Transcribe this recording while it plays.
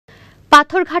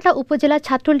পাথরঘাটা উপজেলা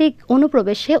ছাত্রলীগ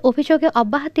অনুপ্রবেশে অভিযোগে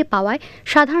অব্যাহতি পাওয়ায়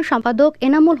সাধারণ সম্পাদক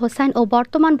এনামুল হোসেন ও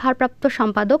বর্তমান ভারপ্রাপ্ত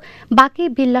সম্পাদক বাকি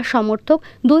বিল্লাহ সমর্থক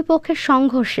দুই পক্ষের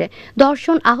সংঘর্ষে 10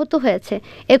 জন আহত হয়েছে।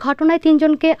 এ ঘটনায় 3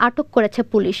 জনকে আটক করেছে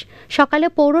পুলিশ। সকালে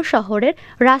পৌর শহরের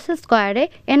রাসেল স্কয়ারে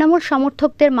এনামুল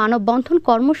সমর্থকদের মানববন্ধন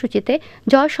কর্মসূচিতে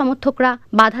জয় সমর্থকরা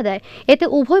বাধা দেয়। এতে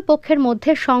উভয় পক্ষের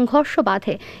মধ্যে সংঘর্ষ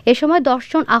বাধে। এ সময় 10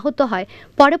 জন আহত হয়।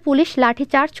 পরে পুলিশ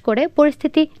লাঠিচার্জ করে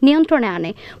পরিস্থিতি নিয়ন্ত্রণে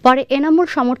আনে। পরে এনামুল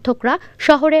সমর্থকরা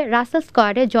শহরে রাসেল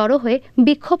স্কয়ারে জড়ো হয়ে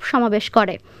বিক্ষোভ সমাবেশ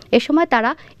করে। এ সময়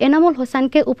তারা এনামুল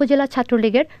হোসেনকে উপজেলা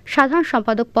ছাত্রলীগের সাধারণ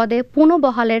সম্পাদক পদে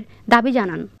পুনঃবহালের দাবি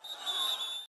জানান।